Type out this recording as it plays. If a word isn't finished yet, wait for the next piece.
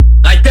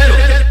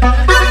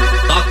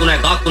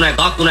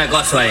toca o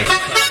negócio aí.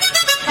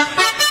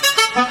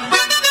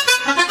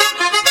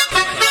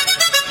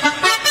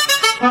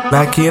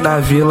 Aqui na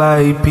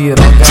Vila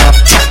Ipiranga.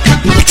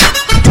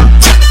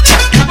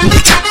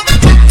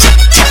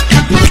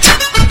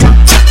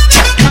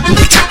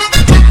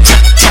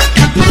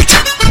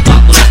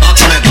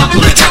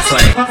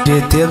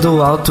 GT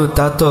do Alto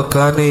tá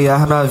tocando e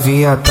as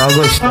novinha tá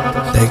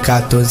gostando. Tem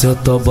 14 eu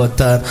tô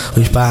botando,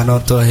 os pais não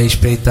tô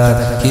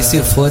respeitando. Que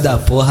se for da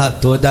porra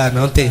toda,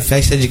 não tem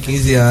festa de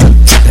 15 anos.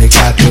 Tem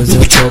 14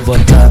 eu tô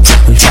botando,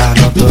 os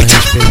pais não tô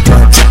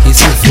respeitando. Que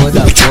se for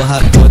da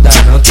porra toda,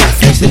 não tem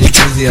festa de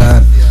 15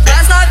 anos.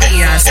 As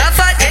novinha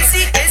safada,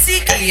 esse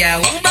que é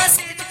um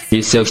macete.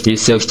 E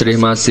seus três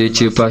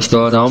macetes pra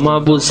estourar uma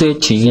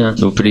bucetinha.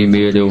 No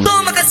primeiro eu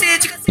Toma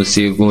cacete, no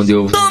segundo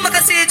eu toma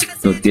cacete,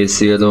 no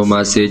terceiro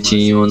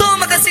macetinho.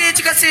 toma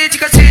cacete, cacete,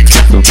 cacete.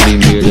 No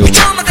primeiro eu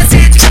Toma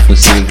cacete, no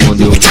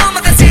segundo eu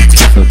toma cacete,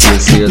 no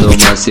terceiro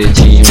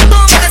macetinho.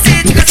 toma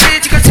cacete,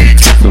 cacete,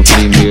 cacete. No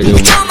primeiro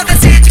eu Toma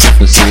cacete,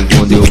 no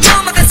segundo eu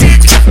toma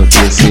cacete, no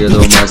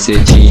terceiro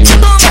macetinho.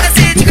 toma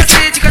cacete,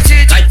 cacete,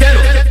 cacete. Gaiteiro,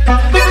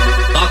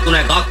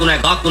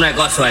 toca o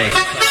negócio aí.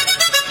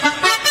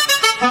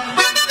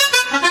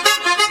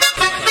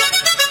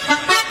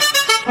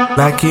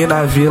 Aqui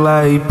na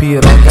Vila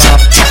Ipiranga.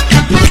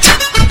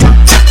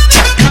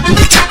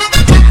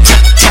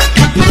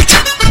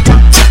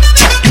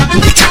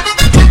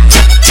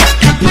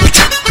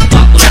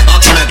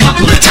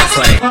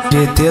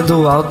 GT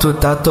do Alto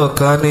tá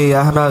tocando e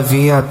as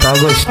novinha tá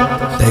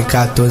gostando. Tem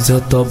 14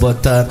 eu tô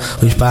botando,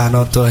 os pais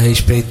não tô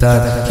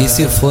respeitando. Que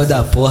se for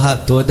da porra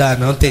toda,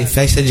 não tem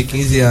festa de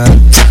 15 anos.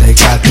 Tem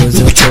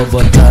 14 eu tô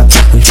botando,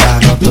 os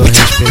pais não tô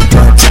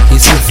respeitando. Que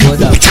se for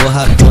da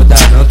porra toda,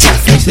 não tem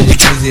festa de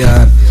 15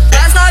 anos.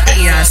 As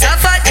novinha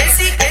safada,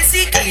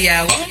 esse que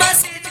é um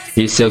macete.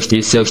 E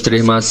seus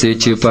três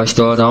macetes pra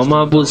estourar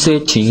uma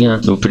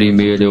bucetinha. No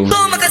primeiro eu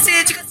Toma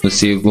cacete, no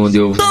segundo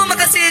eu toma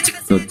cacete,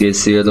 no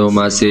terceiro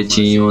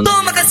macetinho.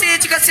 toma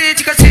cacete,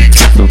 cacete, cacete.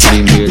 No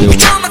primeiro eu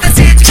Toma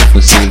cacete,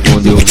 no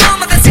segundo eu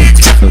toma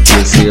cacete, no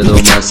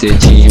terceiro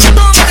macetinho.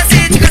 toma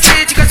cacete,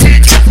 cacete,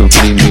 cacete. No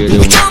primeiro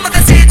eu Toma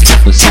cacete,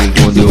 no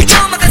segundo eu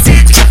toma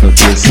cacete, no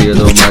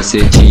terceiro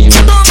macetinho.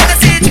 toma